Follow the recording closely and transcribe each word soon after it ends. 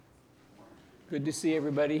Good to see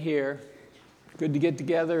everybody here. Good to get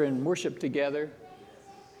together and worship together.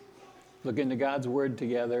 Look into God's Word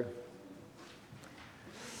together.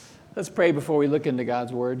 Let's pray before we look into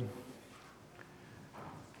God's Word.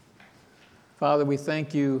 Father, we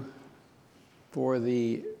thank you for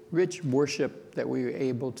the rich worship that we were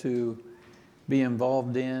able to be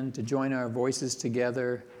involved in, to join our voices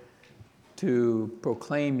together, to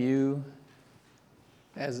proclaim you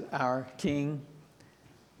as our King.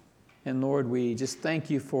 And Lord, we just thank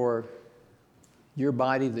you for your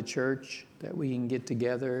body, the church, that we can get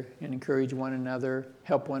together and encourage one another,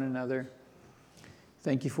 help one another.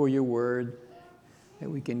 Thank you for your word, that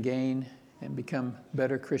we can gain and become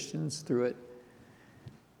better Christians through it.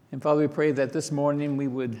 And Father, we pray that this morning we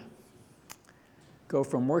would go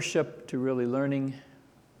from worship to really learning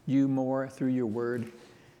you more through your word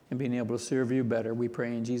and being able to serve you better. We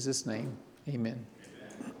pray in Jesus' name. Amen.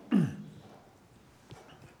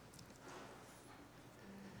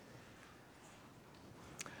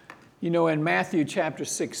 You know, in Matthew chapter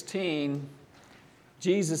 16,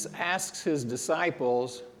 Jesus asks his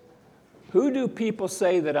disciples, "Who do people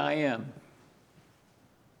say that I am?"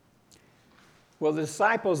 Well, the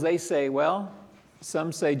disciples, they say, well,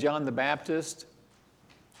 some say John the Baptist,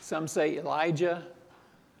 some say Elijah,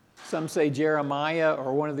 some say Jeremiah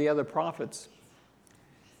or one of the other prophets.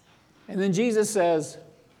 And then Jesus says,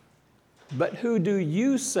 "But who do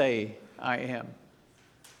you say I am?"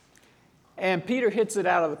 And Peter hits it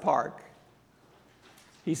out of the park.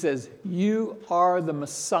 He says, "You are the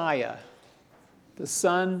Messiah, the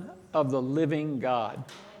Son of the living God."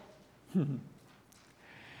 And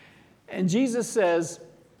Jesus says,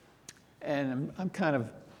 and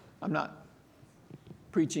I'm not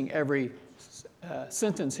preaching every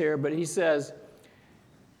sentence here, but he says,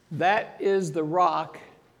 "That is the rock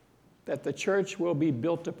that the church will be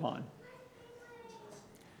built upon.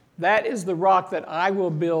 That is the rock that I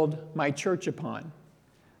will build my church upon."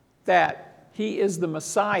 That he is the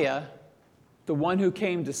Messiah, the one who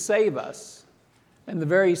came to save us, and the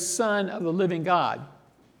very Son of the living God.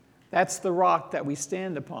 That's the rock that we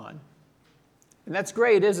stand upon. And that's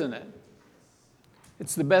great, isn't it?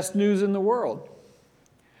 It's the best news in the world.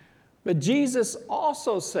 But Jesus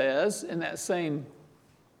also says in that same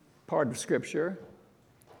part of Scripture,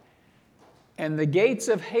 "And the gates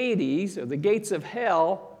of Hades," or the gates of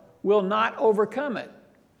hell, "will not overcome it."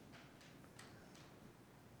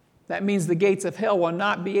 That means the gates of hell will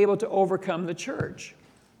not be able to overcome the church.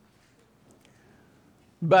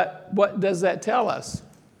 But what does that tell us?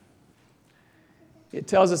 It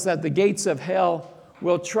tells us that the gates of hell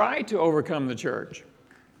will try to overcome the church.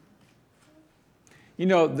 You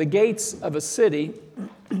know, the gates of a city,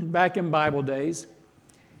 back in Bible days,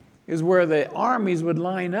 is where the armies would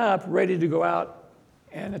line up ready to go out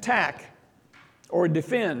and attack or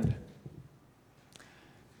defend.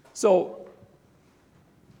 So,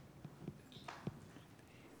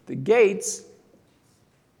 the gates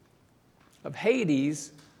of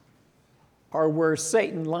Hades are where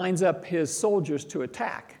Satan lines up his soldiers to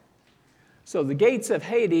attack. So the gates of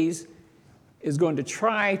Hades is going to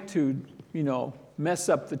try to, mess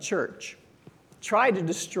up the church, try to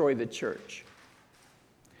destroy the church.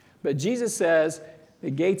 But Jesus says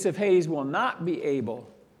the gates of Hades will not be able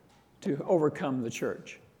to overcome the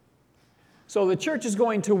church. So the church is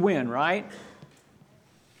going to win, right?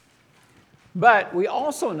 But we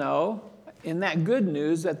also know in that good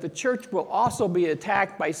news that the church will also be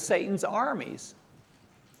attacked by Satan's armies.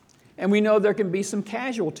 And we know there can be some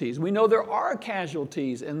casualties. We know there are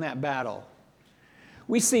casualties in that battle.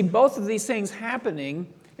 We see both of these things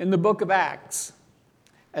happening in the book of Acts.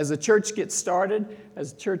 As the church gets started,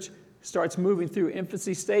 as the church starts moving through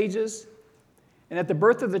infancy stages, and at the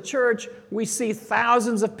birth of the church, we see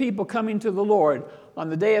thousands of people coming to the Lord. On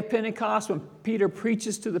the day of Pentecost, when Peter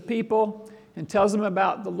preaches to the people and tells them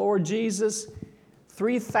about the Lord Jesus,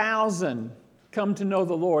 3,000 come to know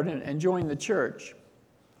the Lord and join the church.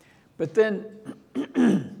 But then,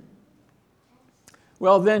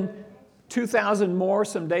 2,000 more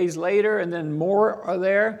some days later, and then more are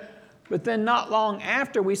there. But then not long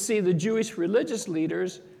after, we see the Jewish religious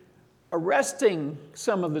leaders arresting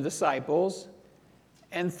some of the disciples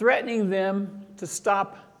and threatening them to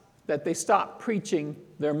stop preaching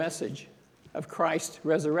their message of Christ's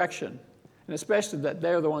resurrection, and especially that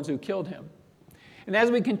they're the ones who killed him. And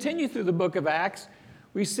as we continue through the book of Acts,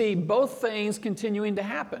 we see both things continuing to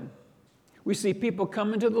happen. We see people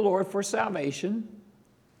coming to the Lord for salvation,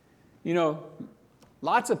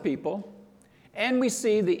 lots of people, and we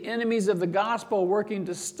see the enemies of the gospel working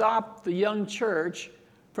to stop the young church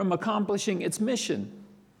from accomplishing its mission.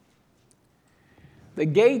 The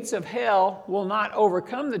gates of hell will not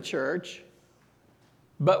overcome the church,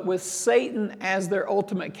 But with Satan as their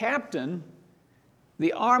ultimate captain,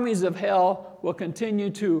 the armies of hell will continue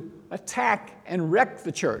to attack and wreck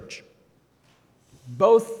the church.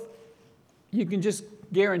 Both, you can just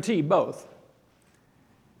guarantee both.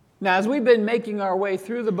 Now, as we've been making our way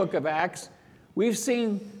through the book of Acts, we've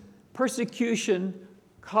seen persecution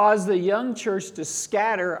cause the young church to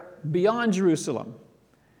scatter beyond Jerusalem.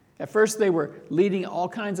 At first, they were leading all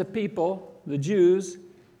kinds of people, the Jews,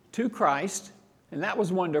 to Christ, and that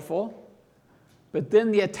was wonderful. But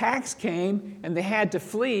then the attacks came, and they had to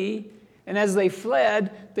flee, and as they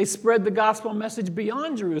fled, they spread the gospel message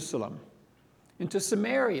beyond Jerusalem into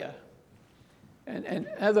Samaria and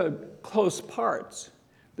other close parts.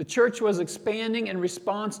 The church was expanding in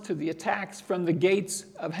response to the attacks from the gates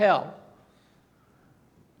of hell.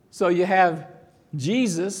 So you have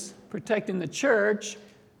Jesus protecting the church,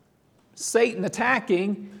 Satan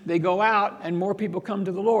attacking, they go out, and more people come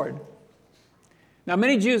to the Lord. Now,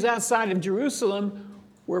 many Jews outside of Jerusalem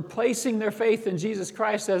were placing their faith in Jesus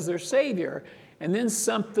Christ as their Savior. And then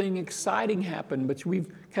something exciting happened, which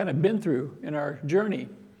we've kind of been through in our journey.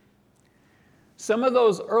 Some of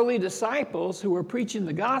those early disciples who were preaching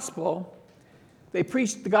the gospel, they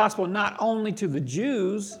preached the gospel not only to the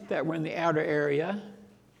Jews that were in the outer area,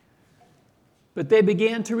 but they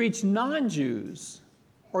began to reach non-Jews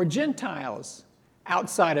or Gentiles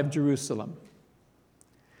outside of Jerusalem.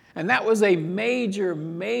 And that was a major,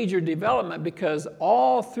 major development because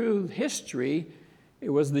all through history, it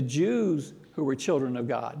was the Jews who were children of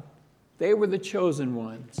God. They were the chosen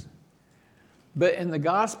ones. But in the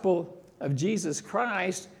gospel of Jesus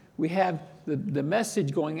Christ, we have the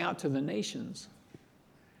message going out to the nations.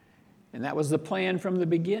 And that was the plan from the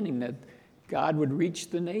beginning, that God would reach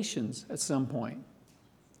the nations at some point.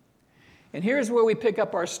 And here's where we pick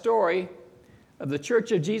up our story of the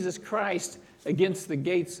Church of Jesus Christ against the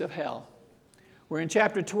gates of hell. We're in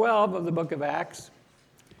chapter 12 of the book of Acts.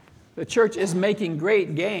 The church is making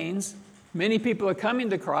great gains. Many people are coming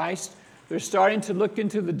to Christ. They're starting to look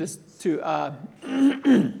into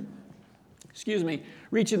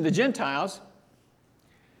reaching the Gentiles.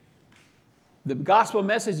 The gospel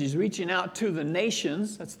message is reaching out to the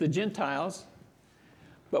nations, that's the Gentiles.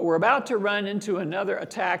 But we're about to run into another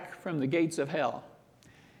attack from the gates of hell.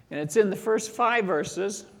 And it's in the first 5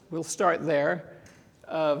 verses, we'll start there,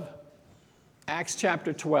 of Acts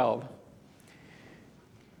chapter 12.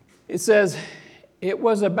 It says, "It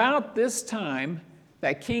was about this time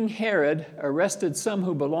that King Herod arrested some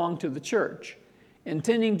who belonged to the church,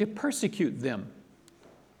 intending to persecute them.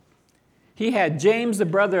 He had James, the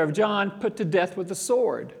brother of John, put to death with a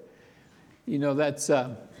sword." You know, that's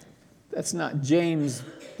not James.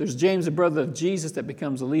 There's James, the brother of Jesus, that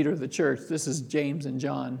becomes the leader of the church. This is James and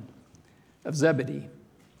John of Zebedee.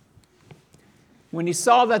 When he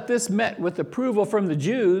saw that this met with approval from the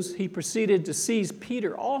Jews, he proceeded to seize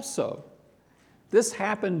Peter also. This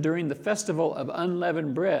happened during the festival of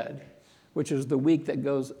unleavened bread, which is the week that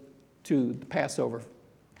goes to the Passover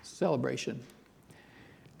celebration.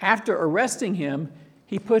 After arresting him,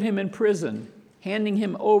 he put him in prison, handing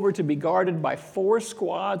him over to be guarded by 4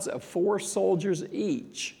 squads of 4 soldiers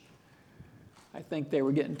each. I think they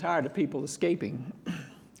were getting tired of people escaping.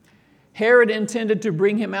 Herod intended to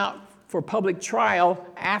bring him out for public trial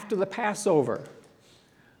after the Passover.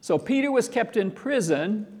 So Peter was kept in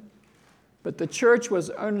prison, but the church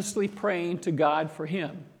was earnestly praying to God for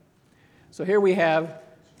him. So here we have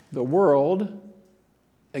the world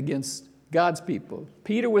against God's people.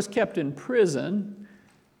 Peter was kept in prison.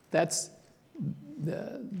 That's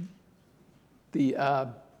the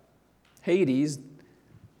Hades,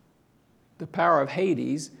 the power of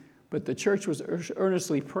Hades, but the church was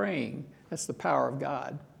earnestly praying. That's the power of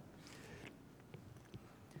God.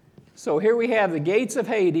 So here we have the gates of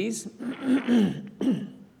Hades.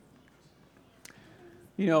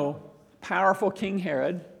 Powerful King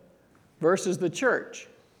Herod versus the church,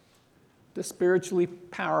 the spiritually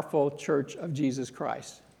powerful church of Jesus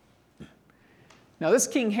Christ. Now, this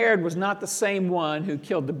King Herod was not the same one who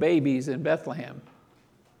killed the babies in Bethlehem.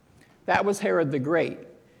 That was Herod the Great.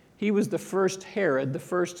 He was the first Herod, the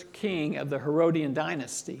first king of the Herodian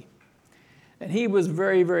dynasty. And he was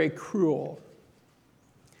very, very cruel.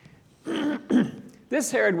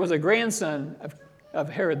 This Herod was a grandson of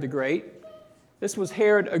Herod the Great. This was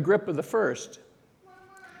Herod Agrippa I.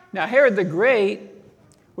 Now, Herod the Great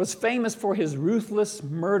was famous for his ruthless,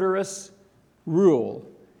 murderous rule.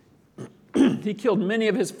 He killed many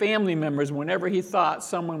of his family members whenever he thought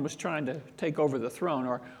someone was trying to take over the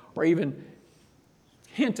throne or even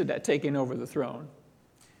hinted at taking over the throne.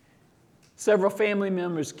 Several family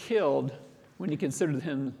members killed when he considered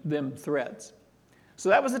them threats. So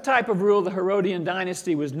that was the type of rule the Herodian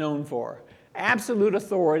dynasty was known for. Absolute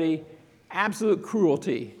authority, absolute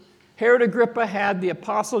cruelty. Herod Agrippa had the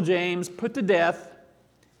Apostle James put to death,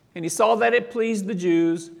 and he saw that it pleased the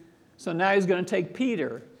Jews, so now he's going to take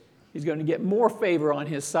Peter. He's going to get more favor on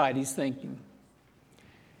his side, he's thinking.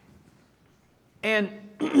 And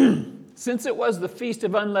since it was the Feast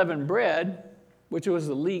of Unleavened Bread, which was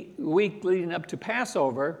the week leading up to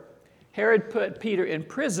Passover, Herod put Peter in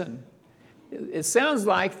prison. It sounds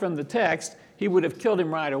like from the text he would have killed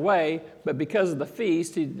him right away, but because of the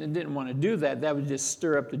feast, he didn't want to do that. That would just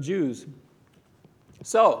stir up the Jews.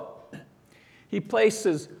 So he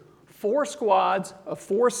places 4 squads of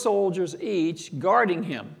 4 soldiers each guarding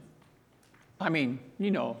him. I mean,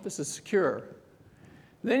 this is secure.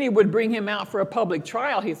 Then he would bring him out for a public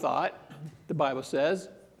trial, he thought, the Bible says.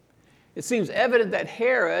 It seems evident that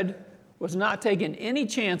Herod was not taking any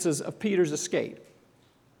chances of Peter's escape.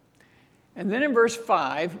 And then in verse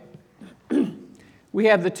 5, we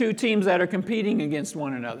have the 2 teams that are competing against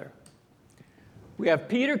one another. We have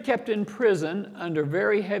Peter kept in prison under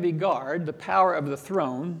very heavy guard, the power of the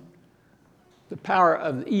throne, the power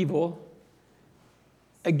of evil,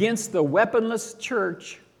 against the weaponless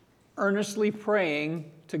church earnestly praying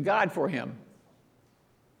to God for him.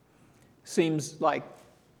 Seems like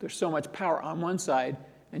there's so much power on one side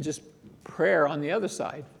and just prayer on the other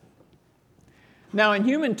side. Now, in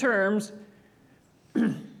human terms,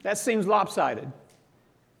 that seems lopsided.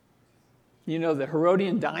 The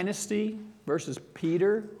Herodian dynasty versus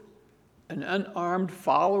Peter, an unarmed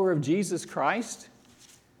follower of Jesus Christ,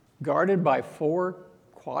 guarded by 4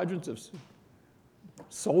 quadrants of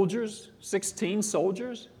soldiers, 16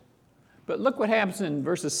 soldiers. But look what happens in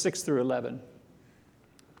verses 6 through 11.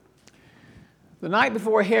 The night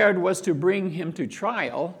before Herod was to bring him to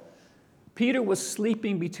trial, Peter was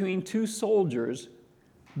sleeping between 2 soldiers,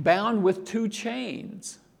 bound with 2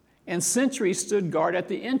 chains, and sentries stood guard at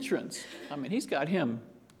the entrance. I mean, he's got him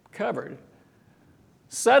covered.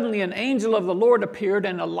 Suddenly, an angel of the Lord appeared,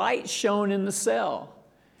 and a light shone in the cell.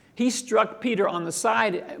 He struck Peter on the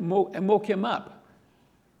side and woke him up.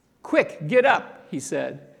 "Quick, get up," he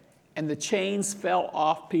said, and the chains fell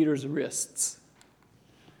off Peter's wrists.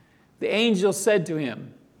 The angel said to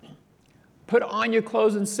him, "Put on your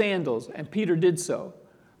clothes and sandals," and Peter did so.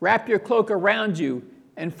 "Wrap your cloak around you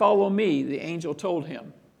and follow me," the angel told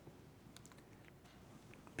him.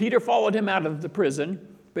 Peter followed him out of the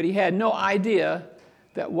prison, but he had no idea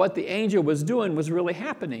that what the angel was doing was really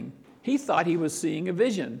happening. He thought he was seeing a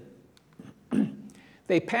vision.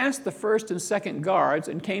 They passed the first and second guards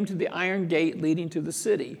and came to the iron gate leading to the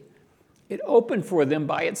city. It opened for them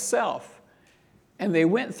by itself, and they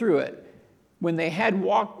went through it. When they had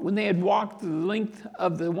walked the length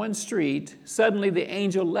of the one street, suddenly the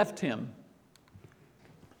angel left him.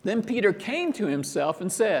 Then Peter came to himself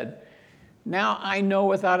and said, "Now I know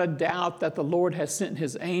without a doubt that the Lord has sent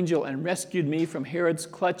his angel and rescued me from Herod's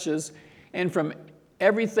clutches and from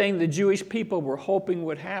everything the Jewish people were hoping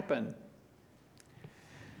would happen."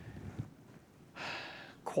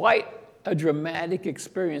 Quite a dramatic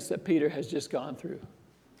experience that Peter has just gone through.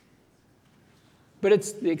 But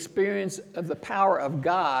it's the experience of the power of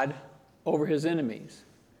God over his enemies.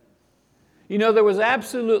 There was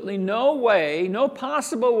absolutely no way, no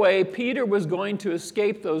possible way Peter was going to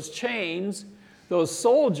escape those chains, those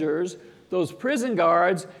soldiers, those prison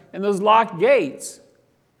guards, and those locked gates.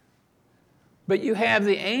 But you have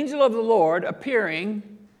the angel of the Lord appearing.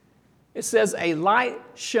 It says a light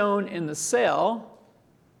shone in the cell.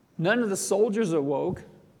 None of the soldiers awoke.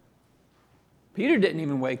 Peter didn't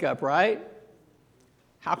even wake up, right?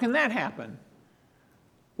 How can that happen?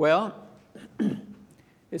 Well,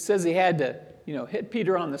 it says he had to, hit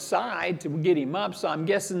Peter on the side to get him up, so I'm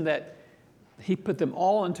guessing that he put them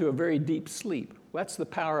all into a very deep sleep. Well, that's the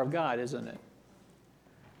power of God, isn't it?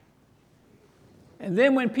 And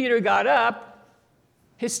then when Peter got up,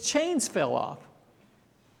 his chains fell off.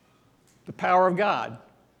 The power of God.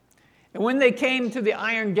 And when they came to the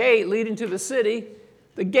iron gate leading to the city,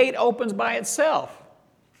 the gate opens by itself.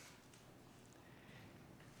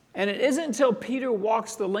 And it isn't until Peter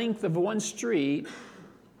walks the length of one street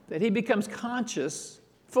that he becomes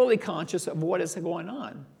fully conscious of what is going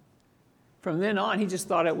on. From then on, he just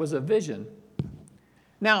thought it was a vision.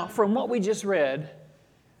 Now, from what we just read,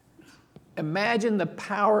 imagine the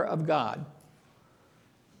power of God.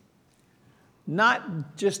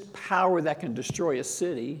 Not just power that can destroy a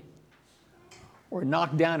city or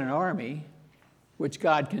knock down an army, which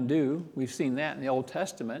God can do. We've seen that in the Old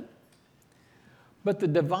Testament. But the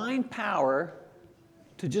divine power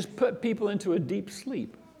to just put people into a deep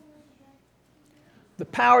sleep. The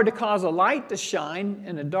power to cause a light to shine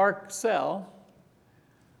in a dark cell,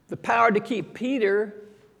 the power to keep Peter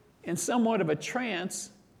in somewhat of a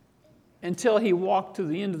trance until he walked to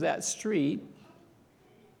the end of that street.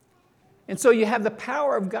 And so you have the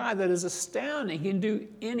power of God that is astounding. He can do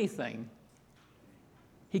anything.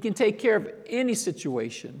 He can take care of any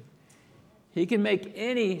situation. He can make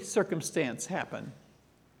any circumstance happen.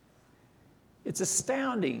 It's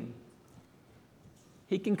astounding.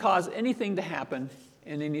 He can cause anything to happen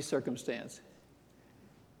in any circumstance.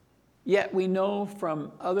 Yet we know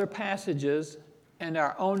from other passages and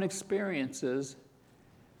our own experiences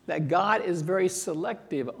that God is very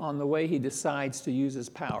selective on the way he decides to use his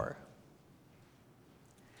power.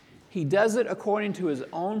 He does it according to his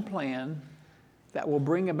own plan that will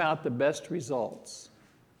bring about the best results.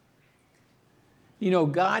 You know,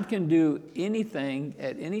 God can do anything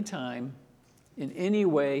at any time in any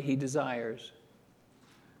way he desires.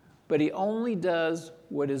 But he only does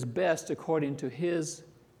what is best according to his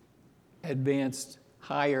advanced,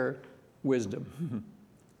 higher wisdom.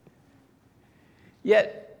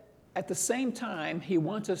 Yet, at the same time, he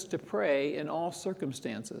wants us to pray in all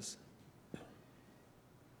circumstances.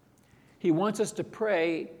 He wants us to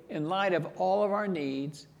pray in light of all of our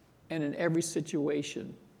needs and in every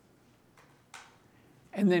situation.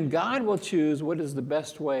 And then God will choose what is the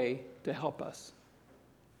best way to help us,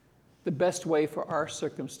 the best way for our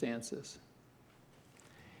circumstances.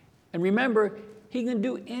 And remember, he can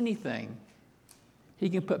do anything. He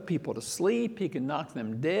can put people to sleep. He can knock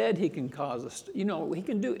them dead. He can cause he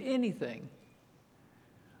can do anything.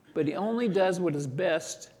 But he only does what is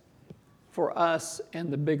best for us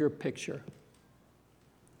and the bigger picture.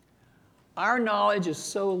 Our knowledge is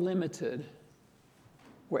so limited,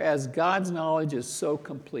 whereas God's knowledge is so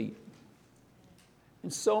complete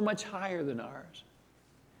and so much higher than ours.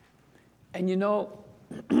 And you know,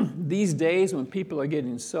 these days when people are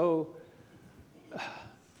getting so,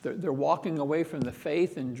 they're walking away from the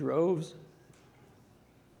faith in droves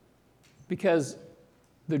because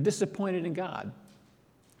they're disappointed in God.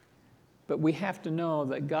 But we have to know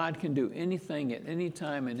that God can do anything at any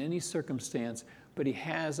time, in any circumstance, but he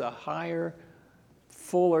has a higher,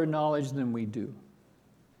 fuller knowledge than we do.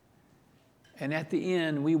 And at the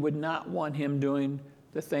end, we would not want him doing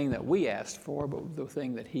the thing that we asked for, but the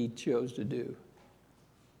thing that he chose to do.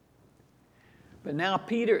 But now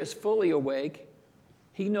Peter is fully awake.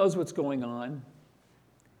 He knows what's going on.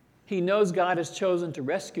 He knows God has chosen to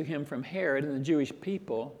rescue him from Herod and the Jewish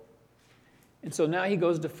people. And so now he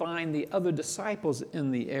goes to find the other disciples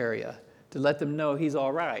in the area to let them know he's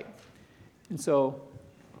all right. And so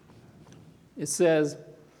it says,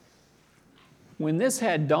 when this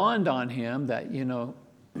had dawned on him that,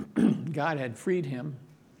 God had freed him,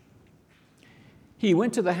 he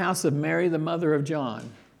went to the house of Mary, the mother of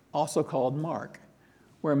John, also called Mark,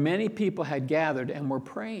 where many people had gathered and were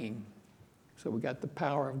praying. So we got the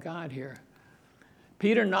power of God here.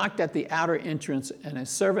 Peter knocked at the outer entrance, and a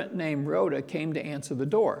servant named Rhoda came to answer the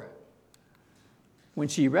door. When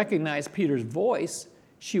she recognized Peter's voice,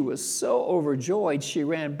 she was so overjoyed she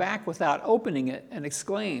ran back without opening it and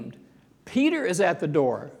exclaimed, "Peter is at the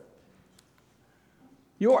door."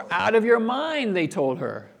 "You're out of your mind," they told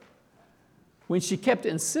her. When she kept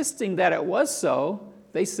insisting that it was so,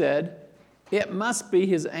 they said, "It must be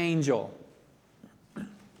his angel."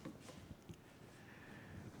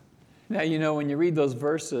 Now, when you read those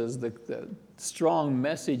verses, the strong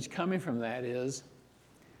message coming from that is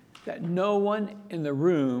that no one in the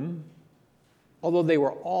room, although they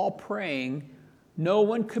were all praying, no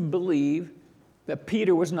one could believe that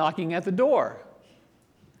Peter was knocking at the door.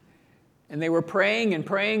 And they were praying and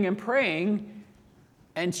praying and praying,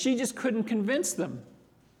 and she just couldn't convince them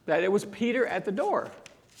that it was Peter at the door.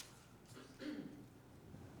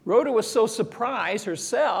 Rhoda was so surprised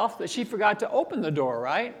herself that she forgot to open the door,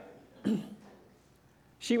 right?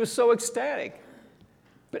 She was so ecstatic.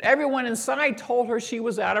 But everyone inside told her she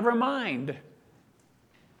was out of her mind.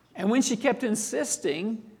 And when she kept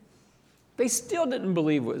insisting, they still didn't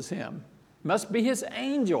believe it was him. Must be his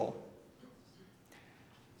angel.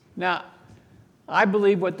 Now, I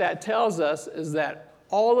believe what that tells us is that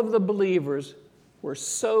all of the believers were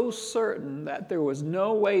so certain that there was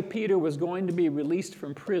no way Peter was going to be released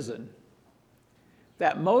from prison,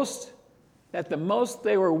 that the most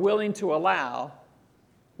they were willing to allow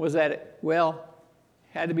was that it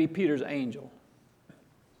had to be Peter's angel.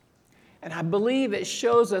 And I believe it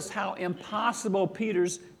shows us how impossible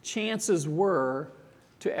Peter's chances were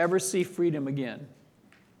to ever see freedom again.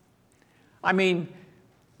 I mean,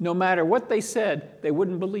 no matter what they said, they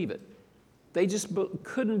wouldn't believe it. They just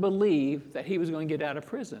couldn't believe that he was going to get out of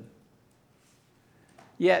prison.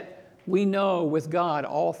 Yet, we know with God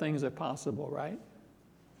all things are possible, right?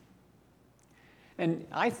 And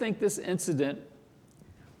I think this incident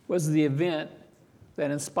was the event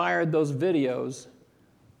that inspired those videos,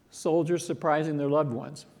 soldiers surprising their loved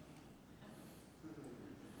ones.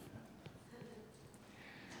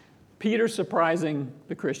 Peter surprising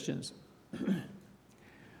the Christians.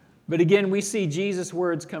 But again, we see Jesus'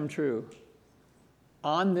 words come true.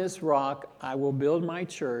 On this rock I will build my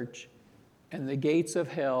church, and the gates of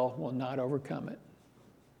hell will not overcome it.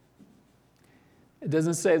 It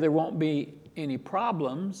doesn't say there won't be any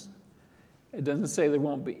problems. It doesn't say there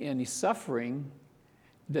won't be any suffering.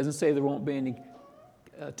 It doesn't say there won't be any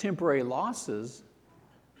temporary losses,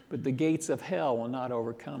 but the gates of hell will not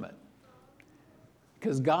overcome it.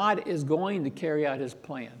 Because God is going to carry out his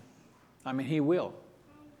plan. I mean, he will.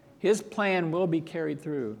 His plan will be carried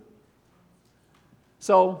through.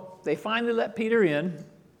 So they finally let Peter in.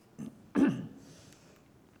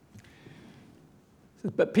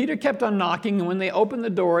 But Peter kept on knocking, and when they opened the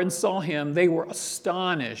door and saw him, they were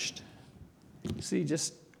astonished. See,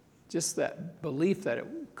 just that belief that it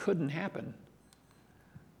couldn't happen.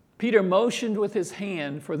 Peter motioned with his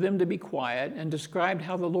hand for them to be quiet and described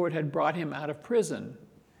how the Lord had brought him out of prison.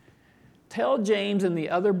 Tell James and the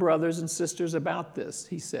other brothers and sisters about this,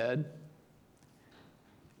 he said.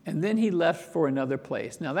 And then he left for another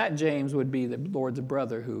place. Now that James would be the Lord's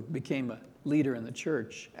brother who became a leader in the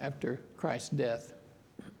church after Christ's death.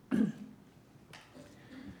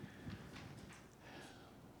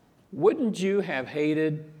 Wouldn't you have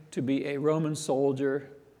hated to be a Roman soldier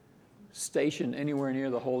stationed anywhere near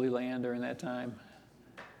the Holy Land during that time?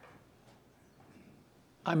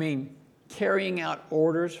 I mean, carrying out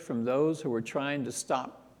orders from those who were trying to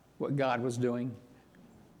stop what God was doing.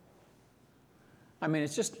 I mean,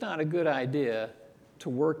 it's just not a good idea to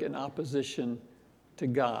work in opposition to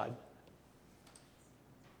God.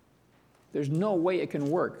 There's no way it can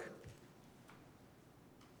work,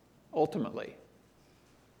 ultimately.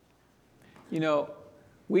 You know,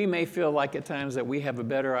 we may feel like at times that we have a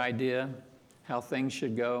better idea how things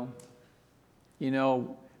should go. You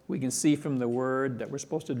know, we can see from the Word that we're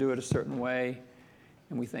supposed to do it a certain way,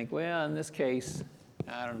 and we think, well, in this case,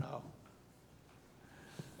 I don't know.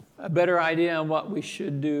 A better idea on what we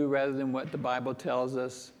should do rather than what the Bible tells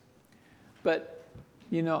us. But,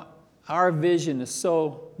 you know, our vision is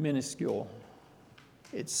so minuscule.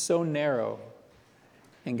 It's so narrow.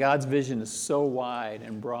 And God's vision is so wide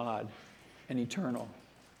and broad and eternal.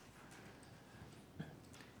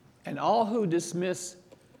 And all who dismiss,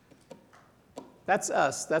 that's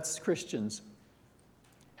us, that's Christians.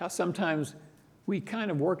 How sometimes we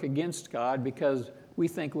kind of work against God because we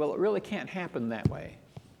think, well, it really can't happen that way.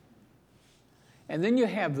 And then you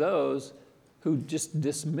have those who just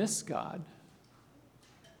dismiss God.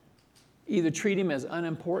 Either treat him as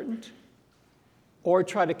unimportant or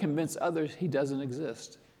try to convince others he doesn't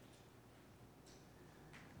exist.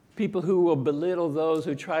 People who will belittle those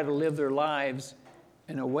who try to live their lives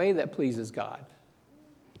in a way that pleases God.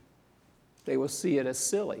 They will see it as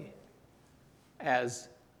silly, as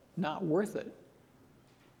not worth it.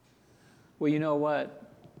 Well, you know what?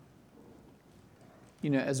 You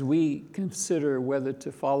know, as we consider whether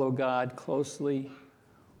to follow God closely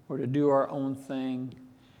or to do our own thing,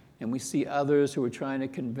 and we see others who are trying to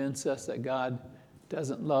convince us that God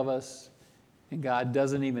doesn't love us and God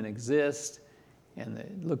doesn't even exist,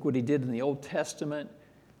 and look what he did in the Old Testament.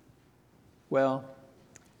 Well,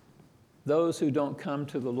 those who don't come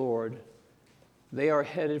to the Lord, they are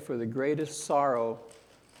headed for the greatest sorrow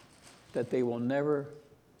that they will never,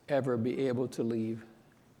 ever be able to leave.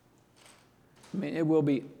 I mean, it will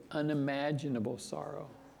be unimaginable sorrow.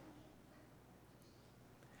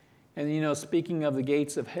 And you know, speaking of the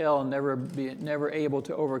gates of hell never able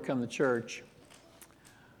to overcome the church,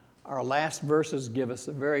 our last verses give us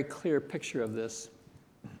a very clear picture of this.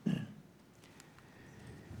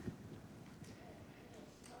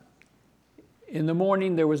 In the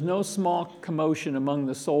morning, there was no small commotion among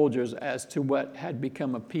the soldiers as to what had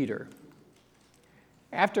become of Peter.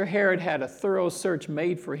 After Herod had a thorough search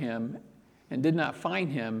made for him and did not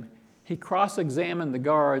find him, he cross-examined the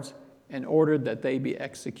guards and ordered that they be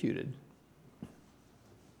executed.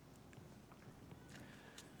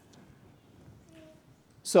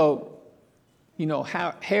 So, you know,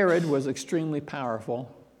 Herod was extremely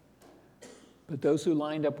powerful, but those who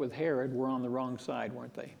lined up with Herod were on the wrong side,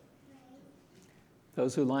 weren't they?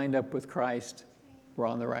 Those who lined up with Christ were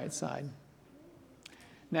on the right side.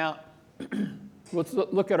 Now, let's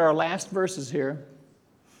look at our last verses here.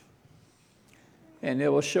 And it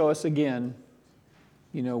will show us again,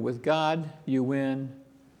 you know, with God, you win.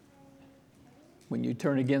 When you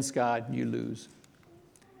turn against God, you lose.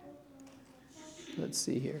 Let's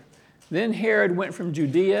see here. Then Herod went from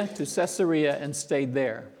Judea to Caesarea and stayed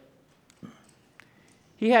there.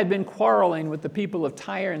 He had been quarreling with the people of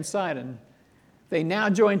Tyre and Sidon. They now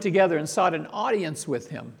joined together and sought an audience with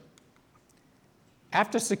him.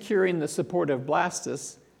 After securing the support of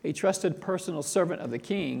Blastus, a trusted personal servant of the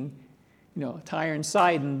king, Tyre and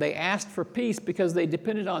Sidon, they asked for peace because they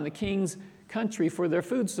depended on the king's country for their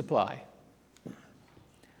food supply.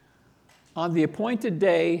 On the appointed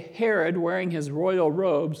day, Herod, wearing his royal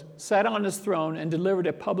robes, sat on his throne and delivered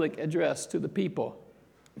a public address to the people.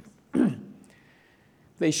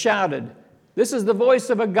 They shouted, "This is the voice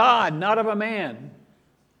of a God, not of a man."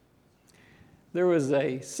 There was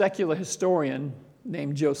a secular historian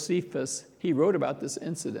named Josephus. He wrote about this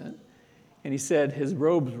incident, and he said his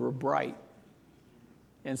robes were bright.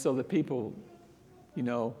 And so the people,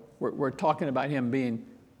 were talking about him being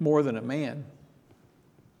more than a man.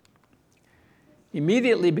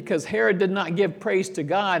 Immediately, because Herod did not give praise to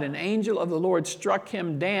God, an angel of the Lord struck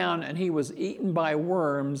him down, and he was eaten by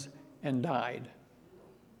worms and died.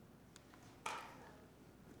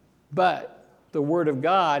 But the word of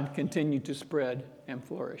God continued to spread and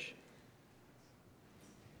flourish.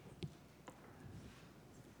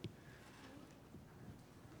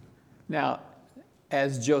 Now,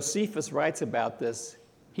 as Josephus writes about this,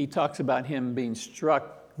 he talks about him being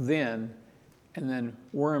struck then, and then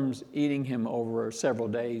worms eating him over several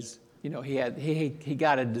days. He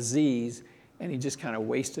got a disease, and he just kind of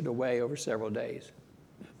wasted away over several days.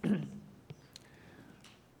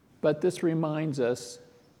 But this reminds us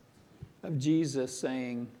of Jesus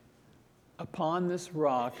saying, "Upon this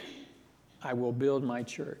rock I will build my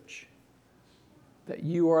church," that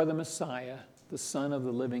you are the Messiah, the Son of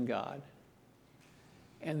the living God,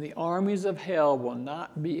 and the armies of hell will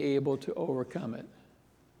not be able to overcome it.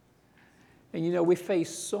 And we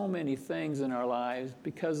face so many things in our lives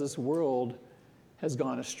because this world has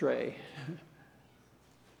gone astray.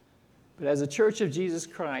 But as a church of Jesus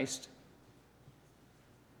Christ,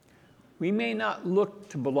 we may not look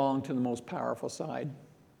to belong to the most powerful side.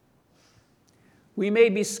 We may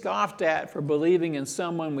be scoffed at for believing in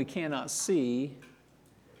someone we cannot see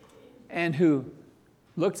and who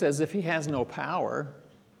looks as if he has no power.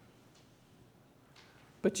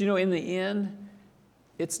 But in the end,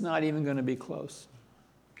 it's not even going to be close.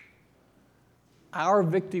 Our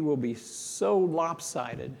victory will be so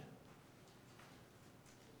lopsided,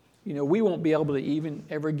 we won't be able to even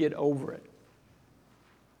ever get over it.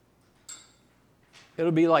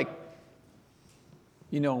 It'll be like,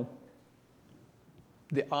 the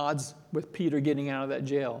odds with Peter getting out of that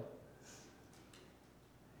jail.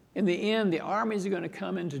 In the end, the armies are going to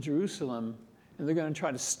come into Jerusalem, and they're going to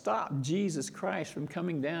try to stop Jesus Christ from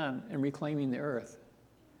coming down and reclaiming the earth.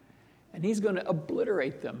 And he's going to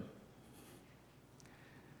obliterate them.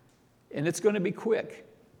 And it's going to be quick.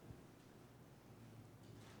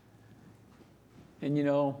 And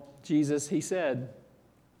Jesus, he said,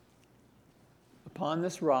 "Upon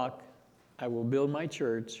this rock I will build my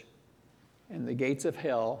church, and the gates of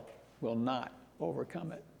hell will not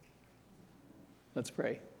overcome it." Let's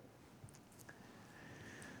pray.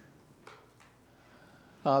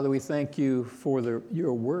 Father, we thank you for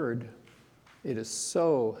your word. It is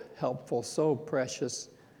so helpful, so precious,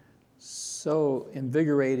 so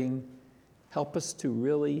invigorating. Help us to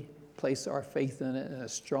really place our faith in it in a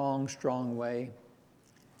strong, strong way.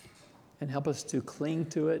 And help us to cling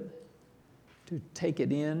to it, to take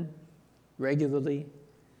it in regularly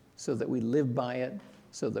so that we live by it,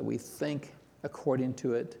 so that we think according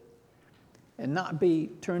to it, and not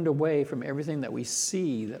be turned away from everything that we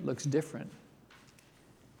see that looks different.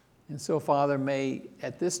 And so, Father, may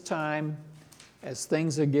at this time, as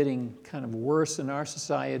things are getting kind of worse in our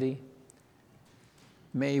society,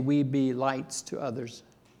 may we be lights to others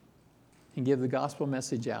and give the gospel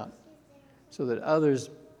message out so that others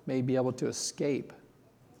may be able to escape,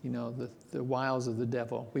 the wiles of the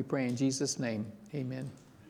devil. We pray in Jesus' name, amen.